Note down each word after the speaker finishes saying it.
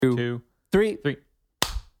2, 3. 3.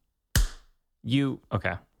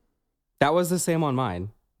 Okay. That was the same on mine.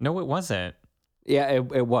 No, it wasn't. Yeah,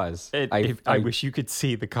 it was. I wish you could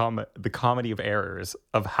see the comedy of errors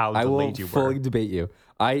of how I will delayed you were. fully debate you.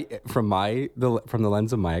 From the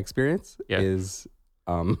lens of my experience is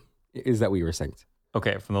that we were synced.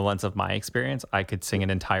 Okay, from the lens of my experience, I could sing an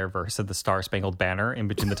entire verse of the Star Spangled Banner in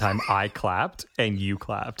between the time I clapped and you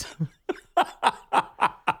clapped.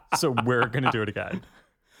 So we're going to do it again.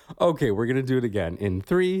 Okay, we're going to do it again in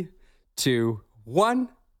 3, 2, 1.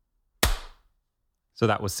 So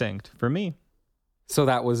that was synced for me. So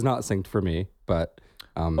that was not synced for me, but...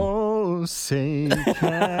 Oh, say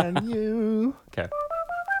can you... Okay.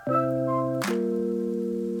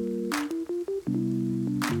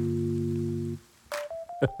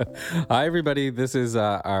 Hi, everybody. This is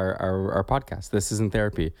our podcast. This Isn't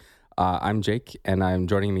Therapy. I'm Jake, and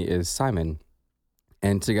joining me is Simon.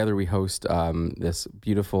 And together we host this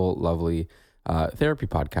beautiful, lovely therapy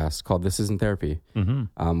podcast called This Isn't Therapy,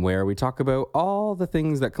 where we talk about all the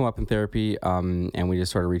things that come up in therapy, and we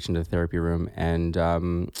just sort of reach into the therapy room.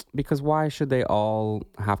 And because why should they all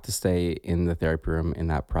have to stay in the therapy room in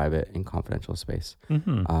that private and confidential space?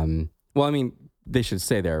 Well, I mean, they should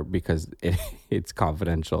stay there because it's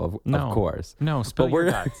confidential, of course. No, spill your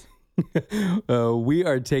guts. We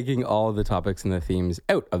are taking all the topics and the themes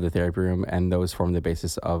out of the therapy room, and those form the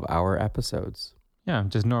basis of our episodes. Yeah,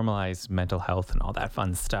 just normalize mental health and all that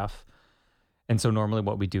fun stuff. And so normally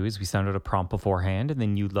what we do is we send out a prompt beforehand, and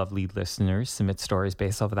then you lovely listeners submit stories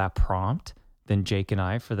based off of that prompt. Then Jake and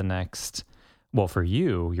I for the next... Well, for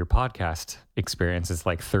you, your podcast experience is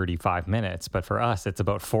like 35 minutes, but for us, it's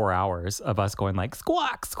about 4 hours of us going like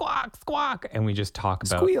squawk, squawk, squawk, and we just talk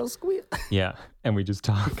about squeal, squeal. Yeah, and we just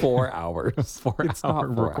talk 4 hours. 4 it's hour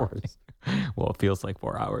not 4 recording. hours. Well, it feels like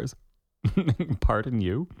 4 hours. Pardon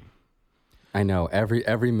you. I know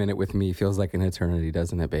every minute with me feels like an eternity,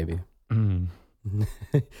 doesn't it, baby? You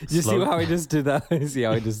see how I just did that? See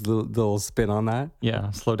how I just did a little spin on that?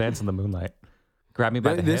 Yeah, slow dance in the moonlight. Grab me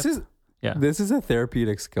by the hip. This is a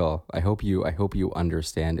therapeutic skill. I hope you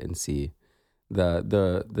understand and see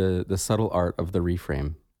the subtle art of the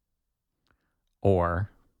reframe.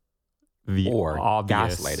 Or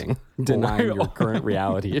obvious gaslighting, denying your current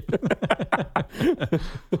reality.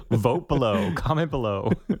 Vote below, comment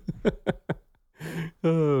below.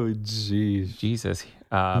 Oh, geez. Jesus.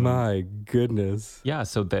 My goodness. Yeah,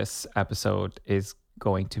 so this episode is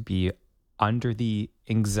going to be under the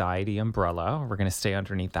anxiety umbrella. We're going to stay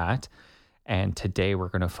underneath that. And today we're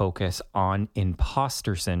going to focus on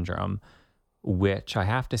imposter syndrome, which I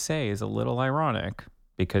have to say is a little ironic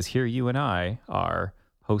because here you and I are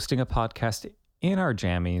hosting a podcast in our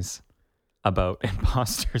jammies about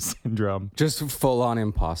imposter syndrome. Just full on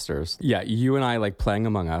imposters. Yeah, you and I like playing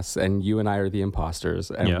Among Us, and you and I are the imposters,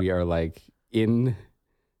 and we are like in,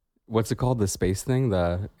 what's it called? The space thing?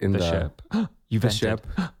 The ship. You the vented. ship.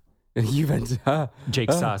 You vented.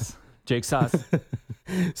 Jake Sus. Jake Sus.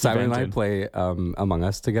 Simon and I play Among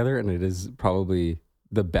Us together, and it is probably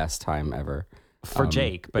the best time ever. For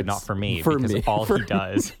Jake, but not for me. For because me.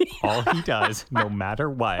 all he does, no matter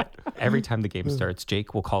what, every time the game starts,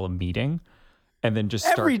 Jake will call a meeting and then just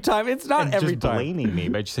start... Every time. It's not every just time. blaming me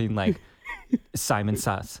by just saying like, Simon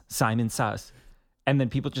Sus. And then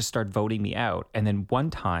people just start voting me out. And then one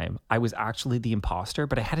time, I was actually the imposter,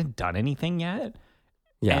 but I hadn't done anything yet.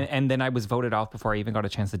 Yeah. And then I was voted off before I even got a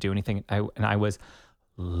chance to do anything. And I was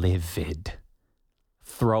livid.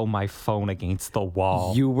 Throw my phone against the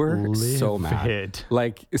wall. You were so mad.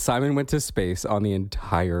 Like, Simon went to space on the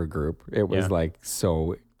entire group. It was like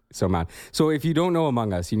so mad. So if you don't know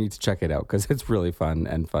Among Us, you need to check it out because it's really fun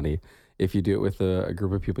and funny if you do it with a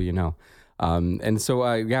group of people you know. And so,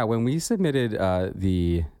 when we submitted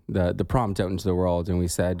the prompt out into the world and we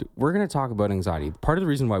said, we're going to talk about anxiety. Part of the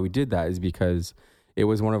reason why we did that is because it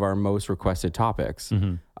was one of our most requested topics.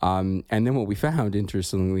 And then what we found,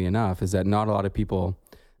 interestingly enough, is that not a lot of people,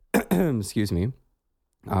 excuse me,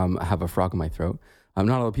 I have a frog in my throat. Not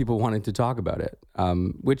a lot of people wanted to talk about it,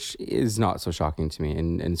 which is not so shocking to me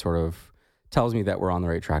and sort of tells me that we're on the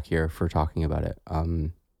right track here for talking about it.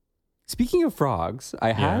 Speaking of frogs,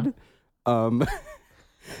 I had...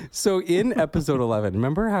 so in episode 11,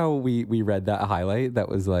 remember how we read that highlight that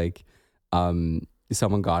was like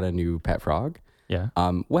someone got a new pet frog? Yeah.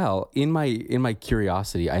 Well, in my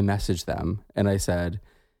curiosity, I messaged them and I said,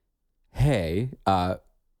 "Hey,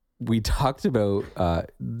 we talked about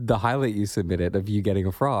the highlight you submitted of you getting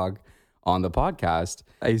a frog on the podcast."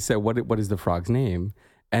 I said, "What is the frog's name?"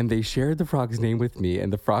 And they shared the frog's name with me,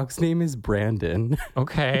 and the frog's name is Brandon.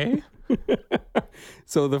 Okay.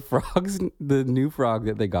 So the new frog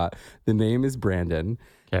that they got, the name is Brandon.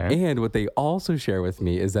 Okay. And what they also share with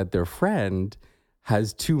me is that their friend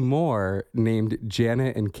has 2 more named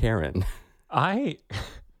Janet and Karen.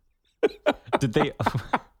 Did they?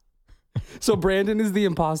 So Brandon is the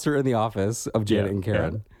imposter in the office of Janet and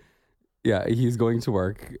Karen. Yeah, he's going to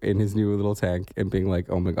work in his new little tank and being like,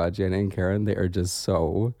 oh my God, Janet and Karen, they are just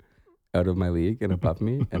so out of my league and above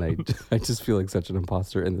me. And I just feel like such an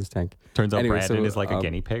imposter in this tank. Turns out Brandon is like a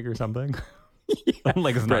guinea pig or something.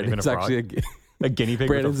 Like it's not even a frog. Actually a guinea pig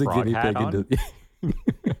Brandon's with a frog hat on.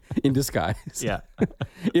 In disguise. Yeah.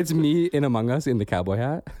 It's me in Among Us in the cowboy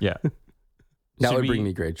hat. Yeah. That would bring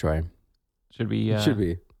me great joy. Should we? Should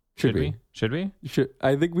we?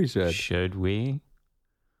 I think we should. Should we?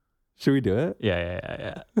 Should we do it?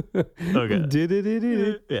 Yeah. Okay. Did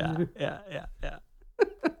it? Yeah.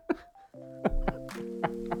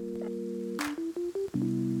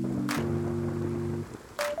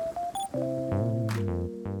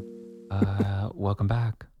 Welcome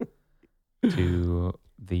back to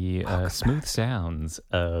the smooth sounds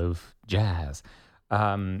of jazz.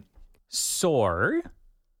 So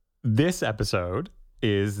this episode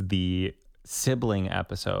is the sibling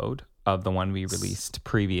episode of the one we released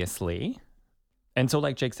previously. And so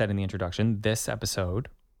like Jake said in the introduction, this episode,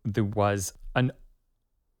 there was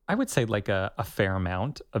I would say like a fair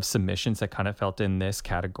amount of submissions that kind of felt in this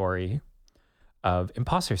category of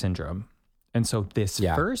imposter syndrome. And so this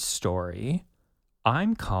first story,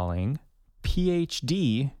 I'm calling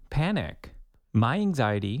PhD panic. My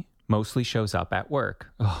anxiety mostly shows up at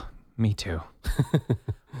work. Oh, me too.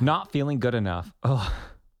 Not feeling good enough. Oh,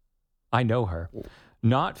 I know her.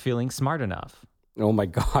 Not feeling smart enough. Oh my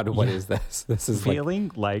God, what is this? This is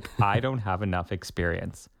feeling like I don't have enough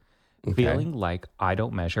experience. Okay. Feeling like I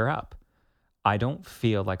don't measure up. I don't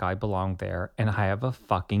feel like I belong there, and I have a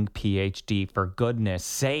fucking PhD, for goodness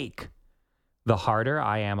sake. The harder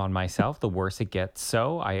I am on myself, the worse it gets.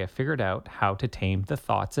 So I have figured out how to tame the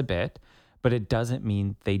thoughts a bit, but it doesn't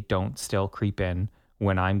mean they don't still creep in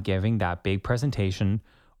when I'm giving that big presentation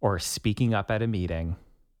or speaking up at a meeting.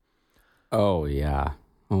 Oh, yeah.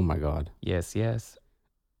 Oh, my God. Yes.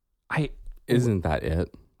 Isn't that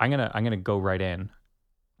it? I'm gonna go right in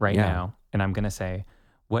now, and I'm going to say,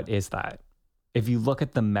 what is that? If you look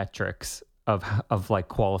at the metrics of like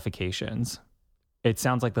qualifications, it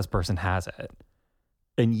sounds like this person has it.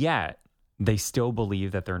 And yet they still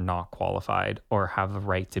believe that they're not qualified or have a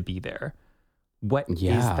right to be there. What is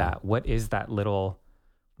that? What is that little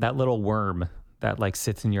worm that like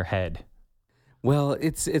sits in your head? Well,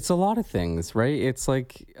 it's a lot of things, right? It's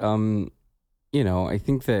like, I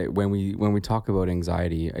think that when we talk about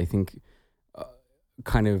anxiety, I think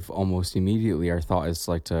kind of almost immediately our thought is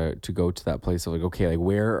like to go to that place of like, okay, like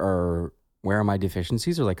where are my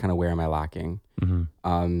deficiencies, or like kind of where am I lacking?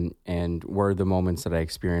 Mm-hmm. And where are the moments that I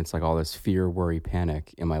experience like all this fear, worry,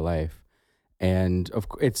 panic in my life? And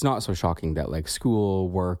it's not so shocking that like school,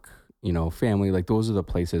 work, family, like those are the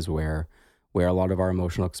places where a lot of our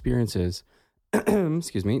emotional experiences,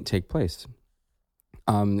 take place.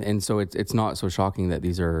 And so it's not so shocking that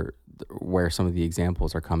these are where some of the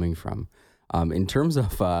examples are coming from. In terms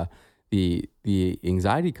of the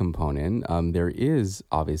anxiety component, there is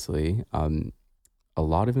obviously a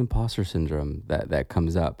lot of imposter syndrome that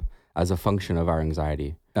comes up as a function of our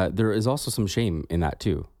anxiety. There is also some shame in that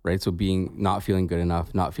too, right? So not feeling good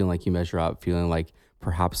enough, not feeling like you measure up, feeling like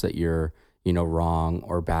perhaps that you're, wrong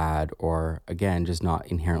or bad, or again, just not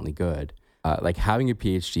inherently good. Like having a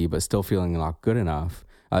PhD, but still feeling not good enough.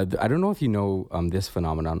 I don't know if you know this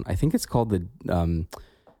phenomenon. I think it's called the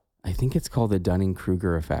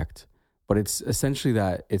Dunning-Kruger effect. But it's essentially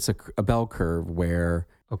that it's a bell curve where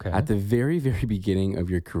at the very, very beginning of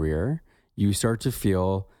your career, you start to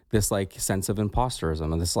feel this like sense of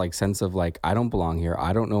imposterism and this like sense of like, I don't belong here.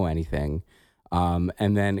 I don't know anything.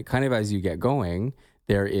 And then kind of as you get going,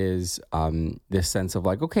 there is this sense of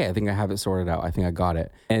like, okay, I think I have it sorted out. I think I got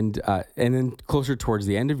it. And then closer towards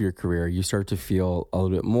the end of your career, you start to feel a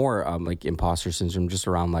little bit more like imposter syndrome, just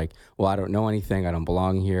around like, well, I don't know anything. I don't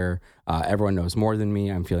belong here. Everyone knows more than me.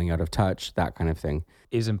 I'm feeling out of touch, that kind of thing.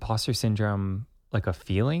 Is imposter syndrome like a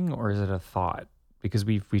feeling, or is it a thought? Because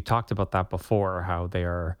we talked about that before, how they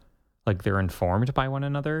are like they're informed by one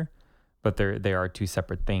another, but they are two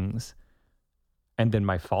separate things. And then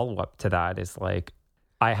my follow-up to that is like,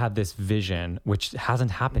 I had this vision, which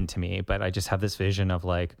hasn't happened to me, but I just have this vision of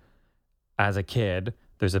like, as a kid,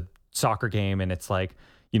 there's a soccer game and it's like,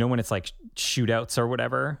 when it's like shootouts or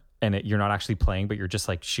whatever, and you're not actually playing, but you're just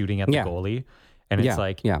like shooting at the goalie. And it's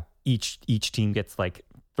like each team gets like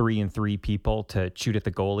 3 and 3 people to shoot at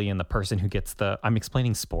the goalie, and the person who gets I'm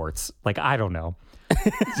explaining sports. Like, I don't know.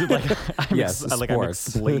 I'm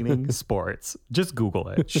explaining sports. Just Google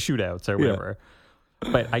it, shootouts or whatever.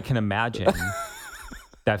 But I can imagine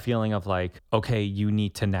that feeling of like, okay, you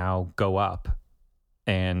need to now go up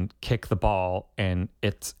and kick the ball, and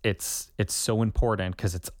it's so important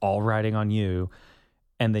because it's all riding on you,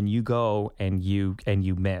 and then you go and you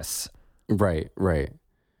miss. Right.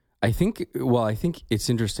 I think it's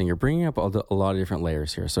interesting. You're bringing up a lot of different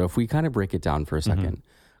layers here. So if we kind of break it down for a second,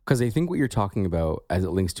 because I think what you're talking about as it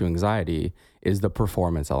links to anxiety is the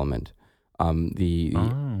performance element. The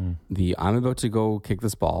I'm about to go kick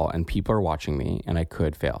this ball and people are watching me and I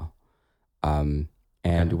could fail.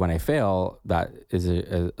 And when I fail, that is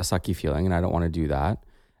a sucky feeling and I don't want to do that.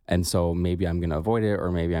 And so maybe I'm going to avoid it,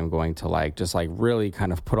 or maybe I'm going to just really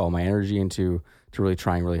kind of put all my energy into really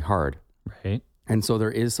trying really hard. Right. And so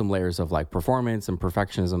there is some layers of performance and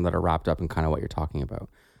perfectionism that are wrapped up in kind of what you're talking about.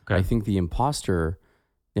 Okay. I think the imposter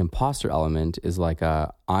element is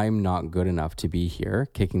I'm not good enough to be here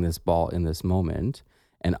kicking this ball in this moment,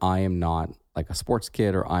 and I am not a sports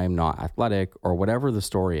kid, or I am not athletic, or whatever the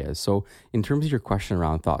story is. So in terms of your question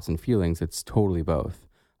around thoughts and feelings, it's totally both.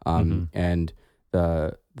 And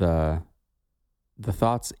the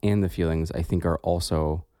thoughts and the feelings, I think, are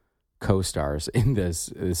also co-stars in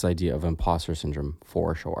this idea of imposter syndrome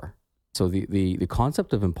for sure. So the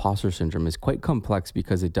concept of imposter syndrome is quite complex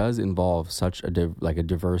because it does involve such a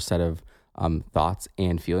diverse set of thoughts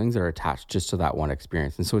and feelings that are attached just to that one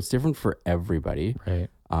experience, and so it's different for everybody. Right.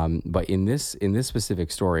 But in this specific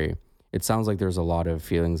story, it sounds like there's a lot of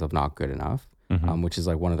feelings of not good enough, which is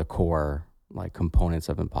one of the core components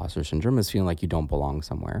of imposter syndrome, is feeling like you don't belong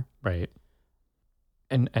somewhere. Right.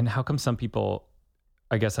 And how come some people?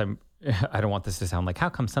 I guess I don't want this to sound like, how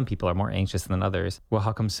come some people are more anxious than others? Well,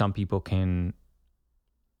 how come some people can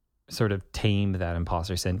sort of tame that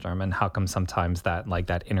imposter syndrome, and how come sometimes that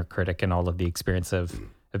that inner critic and all of the experience of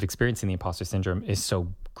experiencing the imposter syndrome is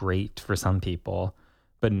so great for some people,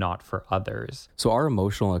 but not for others? So our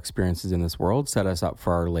emotional experiences in this world set us up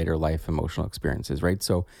for our later life emotional experiences, right?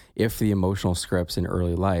 So if the emotional scripts in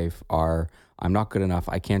early life are, I'm not good enough,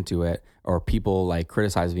 I can't do it, or people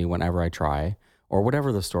criticize me whenever I try, or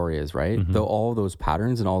whatever the story is, right? Though all those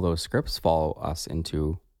patterns and all those scripts follow us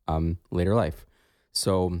into later life.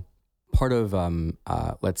 So part of,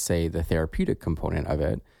 let's say, the therapeutic component of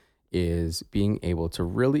it is being able to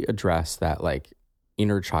really address that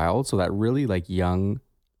inner child. So that really young,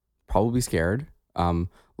 probably scared,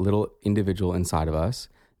 little individual inside of us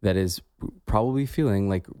that is probably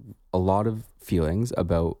feeling a lot of feelings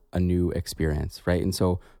about a new experience, right? And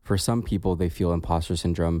so for some people, they feel imposter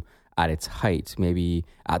syndrome at its height, maybe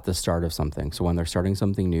at the start of something. So when they're starting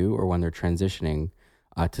something new, or when they're transitioning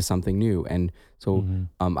to something new. And so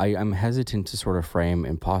I'm hesitant to sort of frame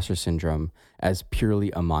imposter syndrome as purely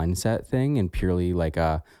a mindset thing, and purely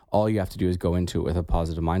all you have to do is go into it with a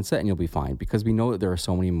positive mindset and you'll be fine, because we know that there are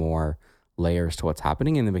so many more layers to what's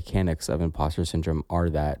happening. And the mechanics of imposter syndrome are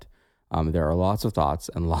that there are lots of thoughts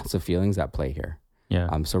and lots of feelings at play here. Yeah.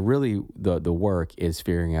 So really the work is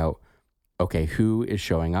figuring out, okay, who is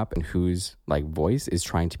showing up and whose voice is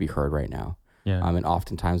trying to be heard right now. Yeah. And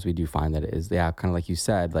oftentimes we do find that it is, kind of like you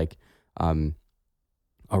said,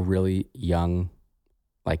 a really young,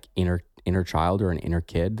 inner child or an inner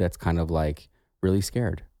kid that's kind of really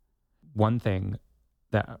scared. One thing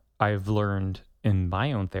that I've learned in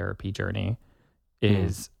my own therapy journey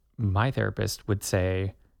is my therapist would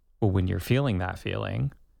say, well, when you're feeling that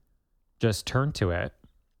feeling, just turn to it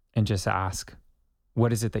and just ask,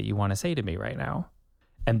 what is it that you want to say to me right now?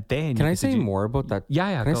 And then can I say more about that?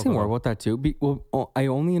 Yeah. Can I say more about that too? I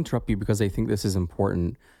only interrupt you because I think this is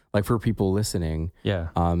important, for people listening. Yeah.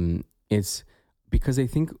 It's because I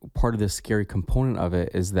think part of the scary component of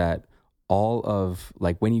it is that all of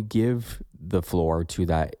when you give the floor to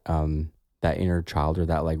that inner child, or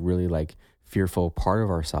that really fearful part of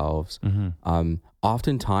ourselves,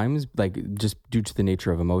 oftentimes just due to the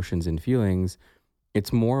nature of emotions and feelings,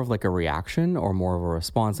 it's more of a reaction or more of a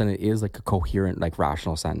response than it is a coherent,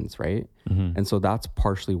 rational sentence, right? And so that's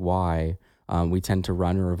partially why we tend to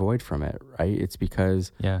run or avoid from it, right? It's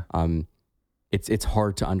because it's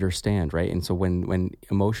hard to understand, right? And so when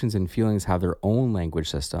emotions and feelings have their own language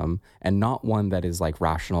system, and not one that is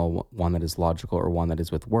rational, one that is logical, or one that is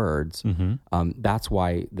with words, that's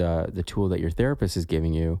why the tool that your therapist is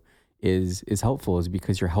giving you is helpful, is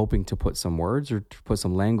because you're helping to put some words or to put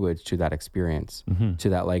some language to that experience, to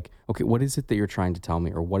that okay, what is it that you're trying to tell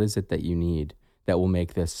me, or what is it that you need that will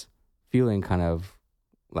make this feeling kind of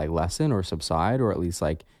lessen or subside, or at least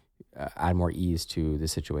add more ease to the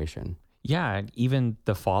situation. Yeah. And even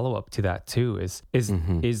the follow-up to that too is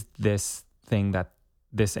this thing that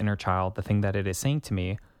this inner child, the thing that it is saying to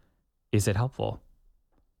me, is it helpful?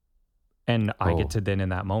 And I get to then in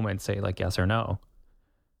that moment say like yes or no.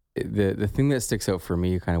 The thing that sticks out for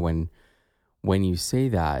me kind of when you say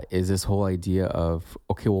that is this whole idea of,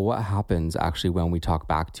 okay, well, what happens actually when we talk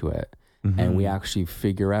back to it? Mm-hmm. And we actually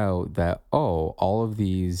figure out that, all of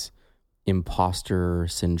these imposter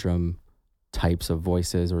syndrome types of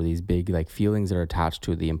voices or these big like feelings that are attached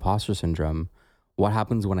to the imposter syndrome, what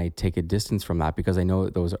happens when I take a distance from that? Because I know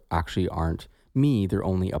that those actually aren't me, they're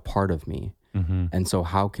only a part of me. Mm-hmm. And so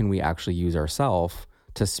how can we actually use ourself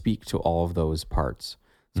to speak to all of those parts?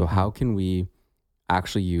 So how can we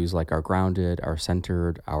actually use like our grounded, our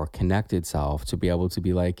centered, our connected self to be able to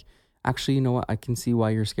be like, actually, you know what? I can see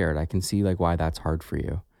why you're scared. I can see like why that's hard for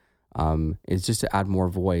you. It's just to add more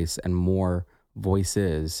voice and more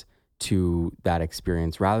voices to that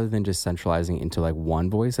experience rather than just centralizing into like one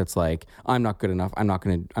voice. That's like, I'm not good enough. I'm not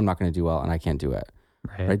going to do well and I can't do it.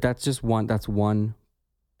 Right. That's one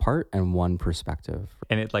part and one perspective.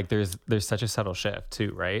 And it like, there's such a subtle shift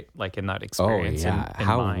too, right? Like in that experience. In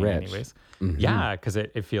how mine, rich. Anyways. Mm-hmm. Yeah. Cause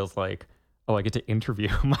it feels like, I get to interview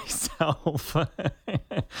myself.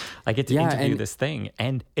 I get to interview this thing,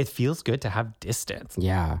 and it feels good to have distance.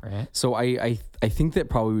 Yeah. Right? So I think that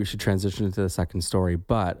probably we should transition into the second story,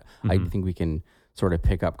 but I think we can sort of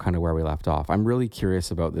pick up kind of where we left off. I'm really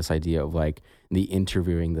curious about this idea of like the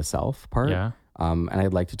interviewing the self part. Yeah. And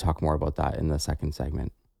I'd like to talk more about that in the second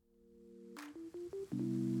segment.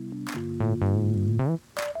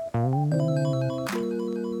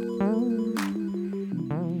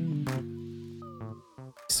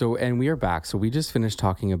 So, and we are back. So we just finished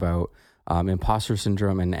talking about imposter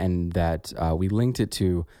syndrome and that we linked it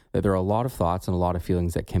to that there are a lot of thoughts and a lot of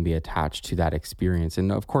feelings that can be attached to that experience.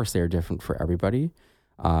 And of course, they're different for everybody.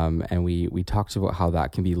 And we talked about how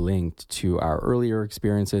that can be linked to our earlier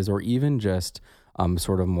experiences or even just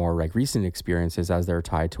sort of more like recent experiences as they're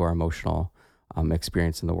tied to our emotional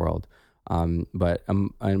experience in the world. But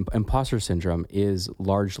imposter syndrome is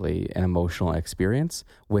largely an emotional experience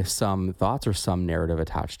with some thoughts or some narrative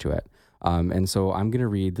attached to it. And so I'm going to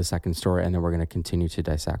read the second story and then we're going to continue to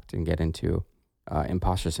dissect and get into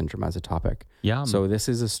imposter syndrome as a topic. Yeah. So this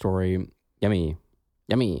is a story, yummy.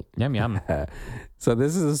 Yum. So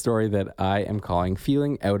this is a story that I am calling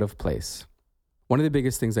Feeling Out of Place. One of the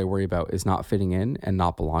biggest things I worry about is not fitting in and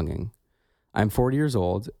not belonging. I'm 40 years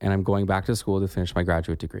old and I'm going back to school to finish my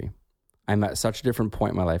graduate degree. I'm at such a different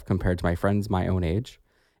point in my life compared to my friends my own age.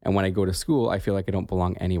 And when I go to school, I feel like I don't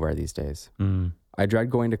belong anywhere these days. I dread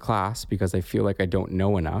going to class because I feel like I don't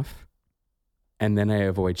know enough. And then I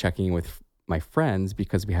avoid checking in with my friends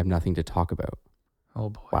because we have nothing to talk about. Oh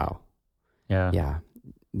boy. Wow. Yeah.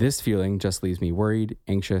 This feeling just leaves me worried,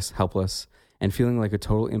 anxious, helpless, and feeling like a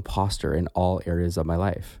total imposter in all areas of my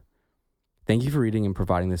life. Thank you for reading and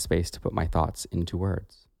providing the space to put my thoughts into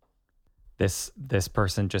words. This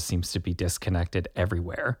person just seems to be disconnected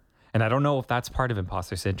everywhere. And I don't know if that's part of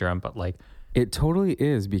imposter syndrome, but like it totally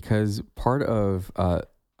is, because part of a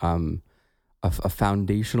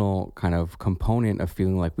foundational kind of component of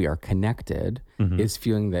feeling like we are connected is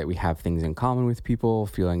feeling that we have things in common with people,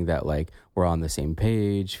 feeling that like we're on the same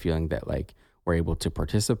page, feeling that like we're able to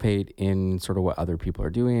participate in sort of what other people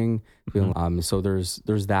are doing. So there's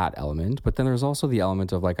that element, but then there's also the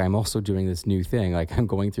element of like, I'm also doing this new thing. Like I'm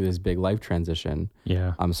going through this big life transition.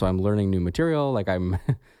 Yeah. So I'm learning new material. Like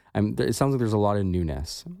it sounds like there's a lot of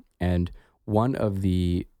newness. And one of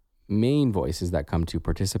the main voices that come to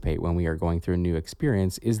participate when we are going through a new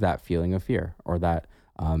experience is that feeling of fear, or that,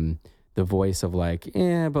 the voice of like,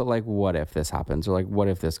 but like, what if this happens? Or like, what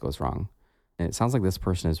if this goes wrong? And it sounds like this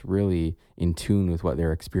person is really in tune with what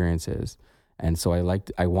their experience is. And so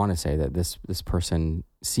I want to say that this person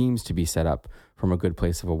seems to be set up from a good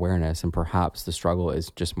place of awareness, and perhaps the struggle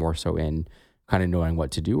is just more so in kind of knowing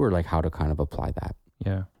what to do or like how to kind of apply that.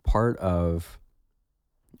 Yeah. Part of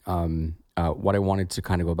what I wanted to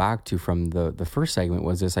kind of go back to from the first segment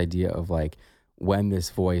was this idea of like when this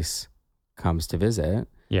voice comes to visit,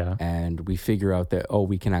 and we figure out that,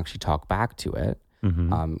 we can actually talk back to it.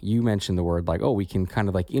 You mentioned the word like, we can kind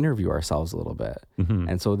of like interview ourselves a little bit.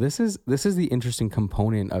 And so this is the interesting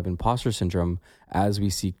component of imposter syndrome as we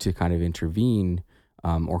seek to kind of intervene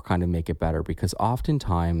or kind of make it better, because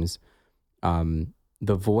oftentimes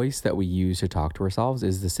the voice that we use to talk to ourselves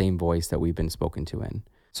is the same voice that we've been spoken to in.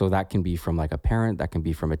 So that can be from like a parent, that can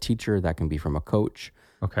be from a teacher, that can be from a coach,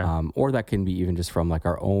 or that can be even just from like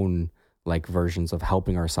our own like versions of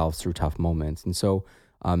helping ourselves through tough moments. And so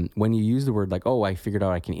when you use the word like, I figured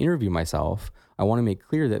out I can interview myself, I want to make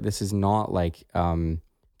clear that this is not like the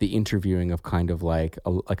interviewing of kind of like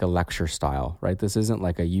a lecture style, right? This isn't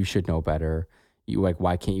like a you should know better, You like,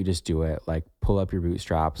 why can't you just do it? Like, pull up your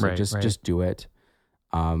bootstraps. Like, just do it.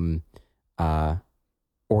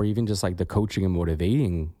 Or even just like the coaching and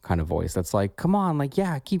motivating kind of voice that's like, come on, like,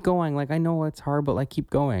 yeah, keep going. Like, I know it's hard, but like, keep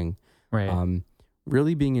going. Right.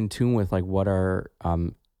 Really being in tune with like what our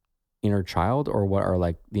inner child or what our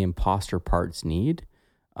like the imposter parts need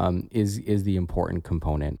is the important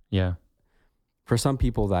component. Yeah. For some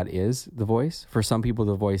people, that is the voice. For some people,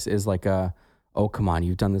 the voice is like oh, come on,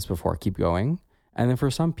 you've done this before, keep going. And then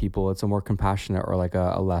for some people, it's a more compassionate or like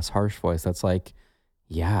a less harsh voice that's like,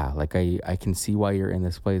 yeah, like I can see why you're in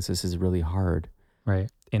this place. This is really hard.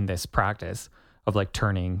 Right. In this practice of like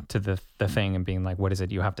turning to the thing and being like, what is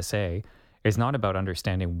it you have to say? It's not about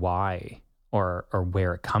understanding why or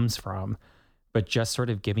where it comes from, but just sort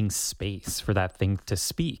of giving space for that thing to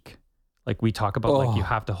speak. Like we talk about, like you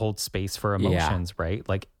have to hold space for emotions, right?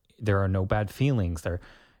 Like there are no bad feelings.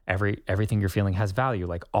 Everything you're feeling has value.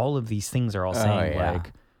 Like all of these things are all saying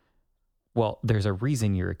like, well, there's a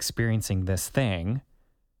reason you're experiencing this thing.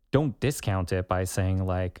 Don't discount it by saying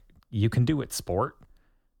like, you can do it, sport.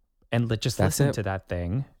 And just listen to that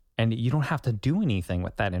thing. And you don't have to do anything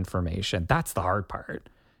with that information. That's the hard part.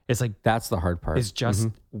 It's like, that's the hard part. It's just,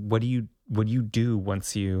 what do you do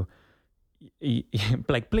once you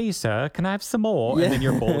like, please, sir, can I have some more? Yeah. And then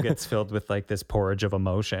your bowl gets filled with like this porridge of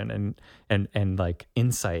emotion and like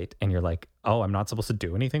insight. And you're like, oh, I'm not supposed to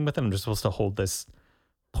do anything with it. I'm just supposed to hold this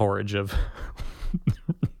porridge of.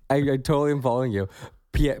 I totally am following you.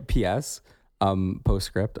 P.S.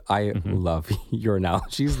 Postscript. I love your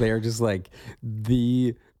analogies. They are just like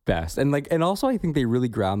the best. And like, and also I think they really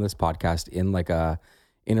ground this podcast in like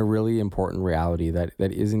in a really important reality that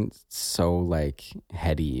isn't so like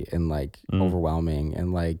heady and like overwhelming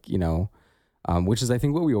and like, you know, which is I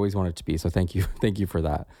think what we always want it to be. So thank you for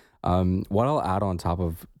that. What I'll add on top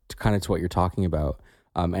of kind of to what you're talking about,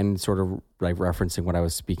 and sort of like referencing what I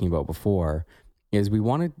was speaking about before, is we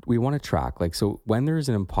want to track, like, so when there's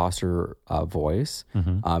an imposter voice,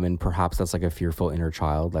 and perhaps that's like a fearful inner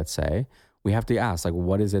child, let's say, we have to ask, like,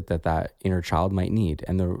 what is it that inner child might need?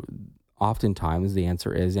 And oftentimes the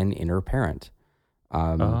answer is an inner parent.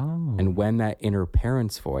 And when that inner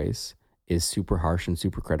parent's voice is super harsh and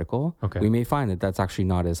super critical, we may find that that's actually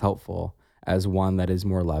not as helpful as one that is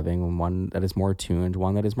more loving, and one that is more attuned,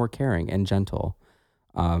 one that is more caring and gentle.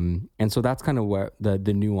 And so that's kind of what the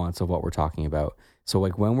nuance of what we're talking about. So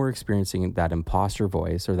like when we're experiencing that imposter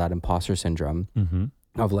voice or that imposter syndrome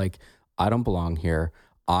of like, I don't belong here,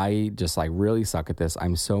 I just like really suck at this,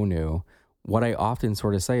 I'm so new. What I often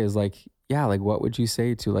sort of say is like, yeah, like what would you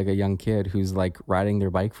say to like a young kid who's like riding their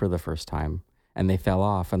bike for the first time and they fell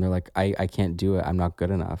off and they're like, I can't do it, I'm not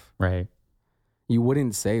good enough. Right. You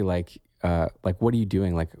wouldn't say like, what are you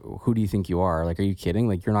doing? Like, who do you think you are? Like, are you kidding?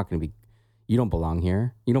 Like, you're not going to be, you don't belong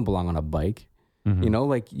here. You don't belong on a bike. You know,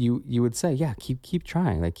 like you would say, yeah, keep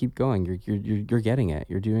trying, like keep going. You're getting it.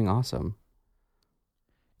 You're doing awesome.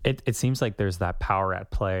 It seems like there's that power at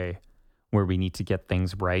play where we need to get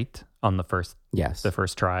things right on the first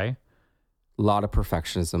try. A lot of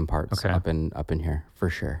perfectionism parts up in here for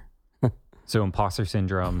sure. So imposter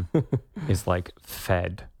syndrome is like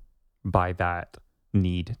fed by that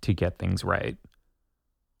need to get things right.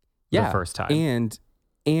 The first time.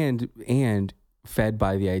 And fed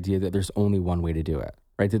by the idea that there's only one way to do it,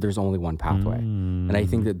 right? That there's only one pathway. And I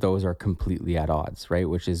think that those are completely at odds, right?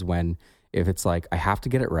 Which is when, if it's like, I have to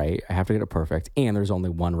get it right, I have to get it perfect, and there's only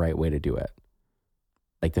one right way to do it.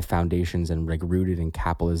 Like the foundations and like rooted in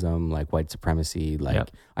capitalism, like white supremacy, like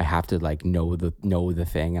I have to like know the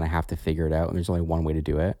thing and I have to figure it out. And there's only one way to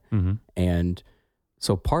do it. And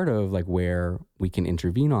so part of like where we can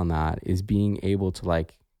intervene on that is being able to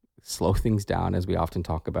like slow things down, as we often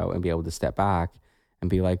talk about, and be able to step back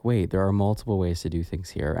and be like, wait, there are multiple ways to do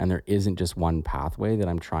things here. And there isn't just one pathway that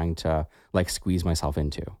I'm trying to like squeeze myself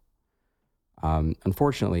into.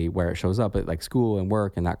 Unfortunately, where it shows up at like school and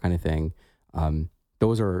work and that kind of thing,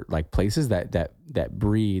 those are like places that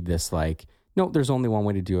breed this like, no, there's only one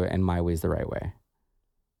way to do it and my way is the right way.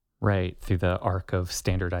 Right. Through the arc of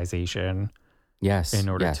standardization. Yes. In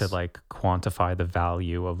order to like quantify the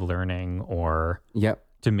value of learning or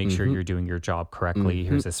to make sure you're doing your job correctly.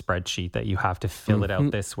 Here's a spreadsheet that you have to fill it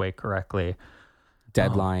out this way correctly.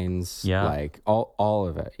 Deadlines, like all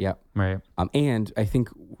of it. Yep. Right. And I think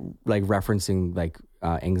like referencing like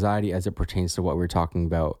anxiety as it pertains to what we were talking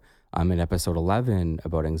about in episode 11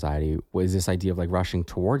 about anxiety was this idea of like rushing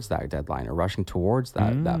towards that deadline or rushing towards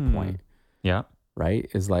that point. Yeah. Right.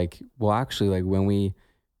 Is like, well, actually, like when we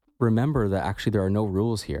remember that actually there are no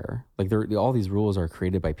rules here, like all these rules are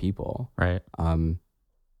created by people. Right.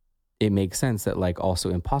 it makes sense that like also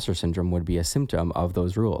imposter syndrome would be a symptom of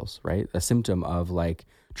those rules, right? A symptom of like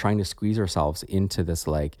trying to squeeze ourselves into this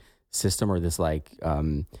like system or this like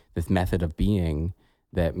this method of being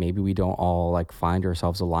that maybe we don't all like find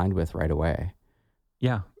ourselves aligned with right away.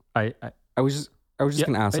 Yeah. I was just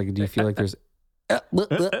gonna ask, like, do you feel like there's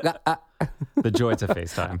the joys of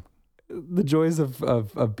FaceTime? The joys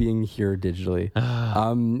of being here digitally.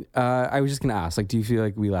 I was just gonna ask, like, do you feel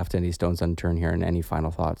like we left any stones unturned here, and any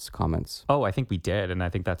final thoughts, comments? Oh, I think we did, and I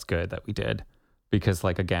think that's good that we did, because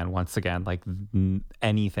like once again, like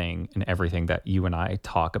anything and everything that you and I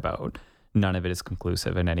talk about, none of it is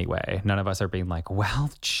conclusive in any way. None of us are being like, well,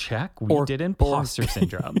 check, we did imposter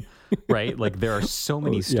syndrome, right? Like there are so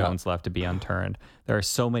many stones left to be unturned. There are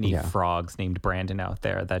so many frogs named Brandon out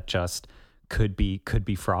there that just could be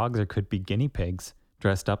frogs or could be guinea pigs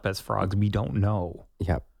dressed up as frogs. We don't know.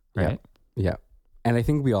 Yep. Right? Yeah. And I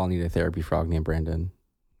think we all need a therapy frog named Brandon.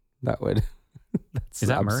 That would. Is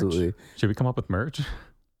that merch? Should we come up with merch?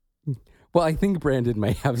 Well, I think Brandon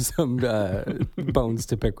might have some bones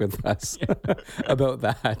to pick with us about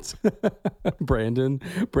that. Brandon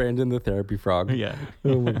the therapy frog. Yeah.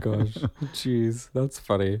 Oh my gosh. Jeez, that's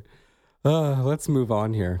funny. Let's move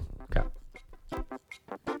on here. Okay.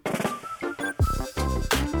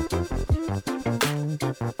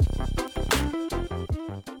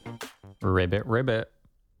 Ribbit.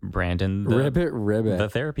 Brandon Ribbit. The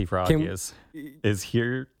therapy frog is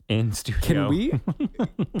here in studio.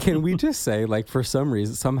 Can we just say, like, for some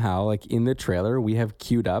reason, somehow, like in the trailer, we have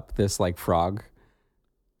queued up this like frog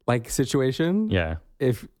like situation. Yeah.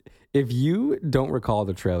 If you don't recall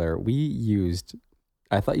the trailer, we used,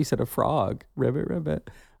 I thought you said a frog. Ribbit.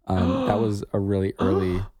 That was a really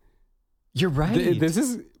early. You're right. This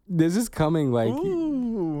is coming like.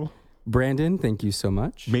 Ooh. Brandon, thank you so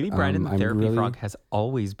much. Maybe Brandon the therapy frog has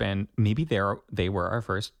always been. Maybe they were our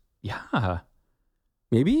first. Yeah.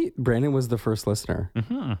 Maybe Brandon was the first listener.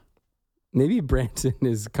 Mm-hmm. Maybe Brandon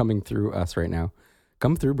is coming through us right now.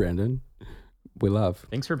 Come through, Brandon. We love.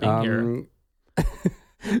 Thanks for being here.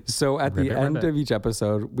 So at the end of each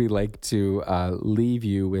episode, we like to leave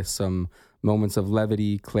you with some moments of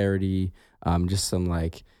levity, clarity, just some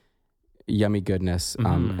like yummy goodness.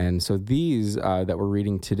 And so these that we're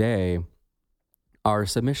reading today are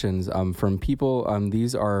submissions from people.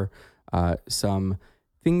 These are some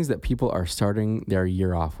things that people are starting their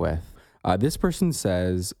year off with. This person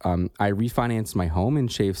says, I refinanced my home and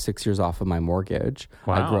shaved 6 years off of my mortgage.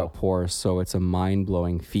 Wow. I grew up poor, so it's a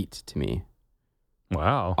mind-blowing feat to me.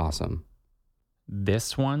 Wow. Awesome.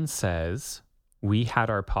 This one says, we had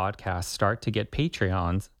our podcast start to get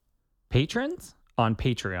patrons on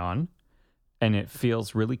Patreon, and it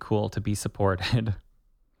feels really cool to be supported.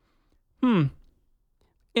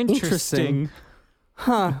 Interesting.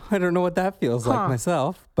 Huh. I don't know what that feels like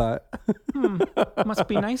myself, but must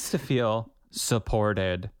be nice to feel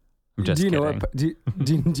supported. I'm just kidding. Do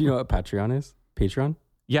you know what Patreon is? Patreon?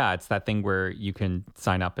 Yeah, it's that thing where you can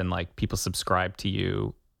sign up and like people subscribe to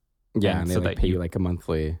you. Yeah, and they like pay you like a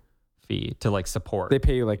monthly fee to like support. They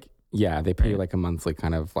pay you like you like a monthly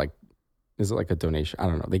kind of like, is it like a donation? I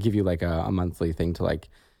don't know. They give you like a monthly thing to like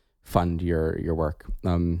fund your work,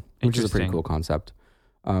 which is a pretty cool concept.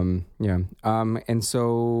 And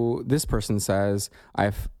so this person says,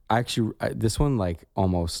 this one like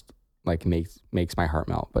almost like makes my heart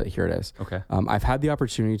melt, but here it is. Okay. I've had the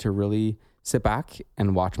opportunity to really sit back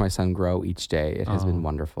and watch my son grow each day. It has been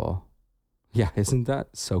wonderful. Yeah. Isn't that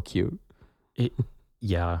so cute?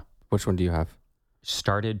 Yeah. Which one do you have?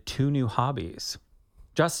 Started 2 new hobbies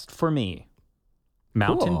just for me.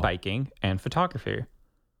 Mountain biking and photography.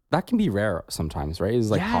 That can be rare sometimes, right? It's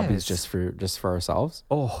like hobbies just for ourselves.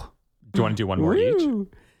 Oh, do you want to do one more each?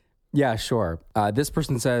 Yeah, sure. This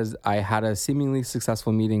person says, I had a seemingly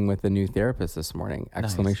successful meeting with a new therapist this morning!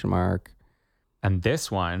 Exclamation mark. And this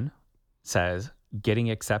one says, getting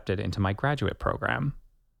accepted into my graduate program.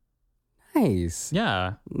 Nice.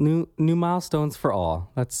 Yeah. New milestones for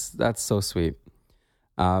all. That's so sweet.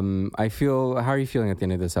 How are you feeling at the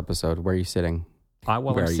end of this episode? Where are you sitting?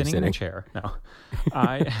 I'm sitting in a chair. No,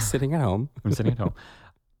 sitting at home. I'm sitting at home.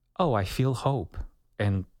 Oh, I feel hope,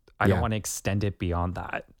 and I don't want to extend it beyond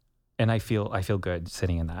that. And I feel good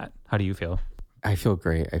sitting in that. How do you feel? I feel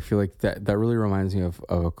great. I feel like that really reminds me of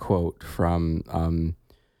a quote from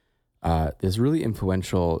this really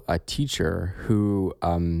influential teacher who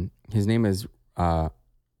his name is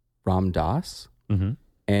Ram Dass,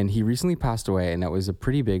 and he recently passed away, and that was a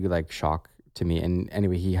pretty big like shock to me. And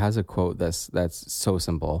anyway, he has a quote that's so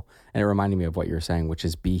simple, and it reminded me of what you're saying, which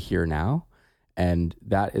is be here now. And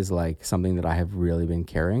that is like something that I have really been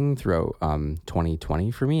carrying throughout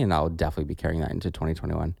 2020 for me, and I'll definitely be carrying that into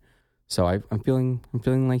 2021. So I'm feeling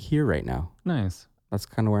like here right now. Nice. That's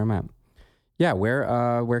kind of where I'm at. Yeah,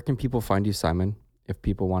 where can people find you, Simon? If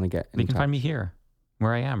people want to get in They can touch? find me here,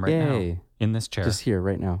 where I am right now, in this chair. Just here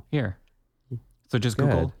right now. Here. So just Good.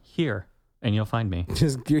 Google here, and you'll find me.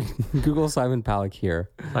 Just Google Simon Palick here.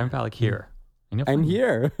 Simon Palick here, and you'll I'm find me.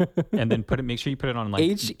 here. And then make sure you put it on like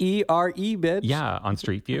HERE, bitch. Yeah, on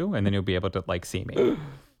Street View, and then you'll be able to like see me.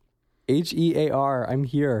 HEAR. I'm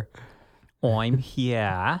here. I'm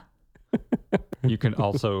here. You can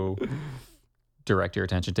also direct your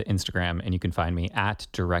attention to Instagram, and you can find me at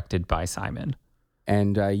Directed by Simon.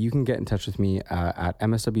 And you can get in touch with me at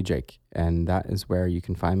MSWJake. And that is where you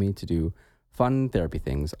can find me to do fun therapy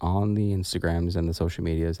things on the Instagrams and the social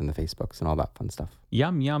medias and the Facebooks and all that fun stuff.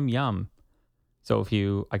 Yum, yum, yum. So if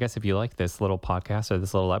you like this little podcast or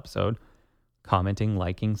this little episode, commenting,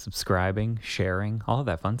 liking, subscribing, sharing, all of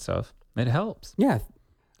that fun stuff, it helps. Yeah.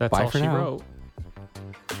 That's all she wrote.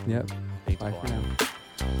 Yep. Bye for now.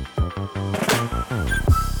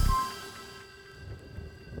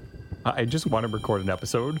 I just want to record an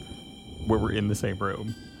episode where we're in the same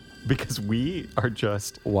room because we are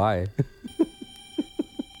just... Why?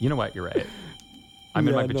 You know what? You're right. I'm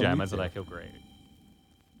in my pajamas and I feel great.